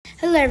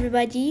Hello,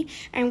 everybody.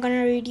 I'm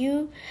gonna read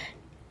you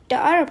the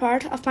other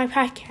part of my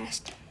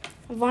podcast,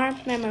 Warm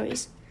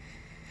Memories.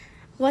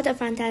 What a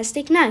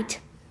fantastic night!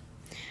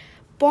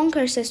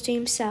 Bonker says to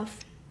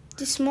himself.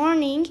 This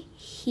morning,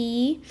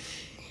 he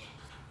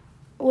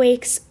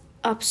wakes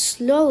up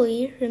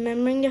slowly,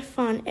 remembering the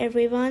fun.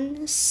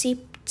 Everyone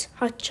sipped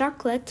hot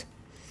chocolate.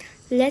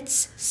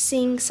 Let's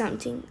sing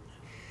something,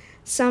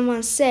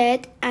 someone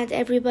said, and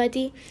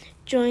everybody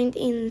joined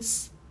in,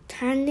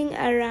 standing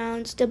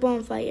around the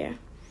bonfire.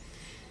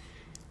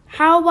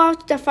 How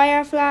about the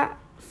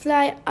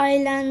Firefly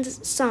Island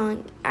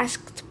song?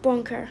 Asked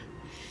Bonker,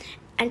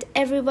 and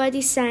everybody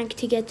sang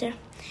together.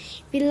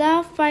 We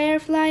love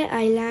Firefly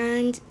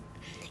Island,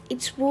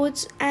 its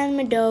woods and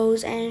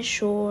meadows and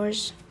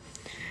shores.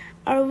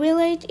 Our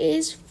village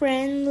is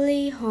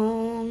friendly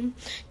home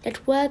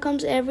that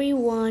welcomes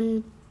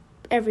everyone.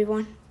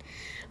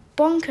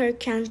 Bonker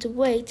can't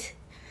wait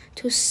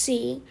to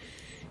see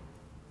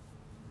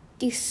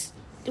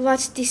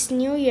what this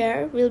new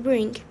year will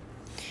bring.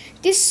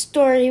 This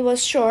story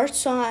was short,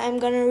 so I'm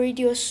gonna read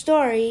you a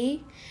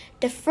story,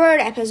 the third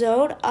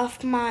episode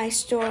of my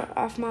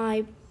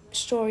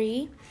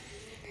story.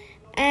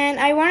 And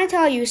I want to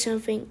tell you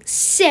something.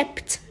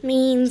 Sipped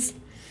means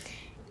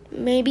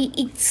maybe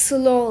eat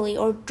slowly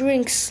or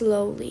drink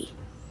slowly.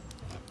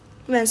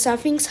 When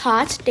something's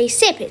hot, they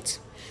sip it.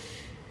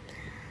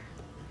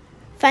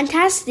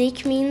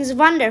 Fantastic means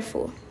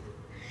wonderful.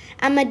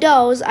 And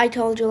meadows, I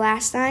told you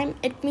last time,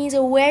 it means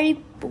a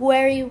very,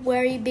 very,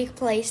 very big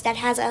place that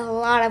has a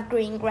lot of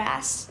green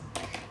grass.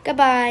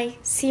 Goodbye.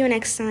 See you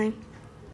next time.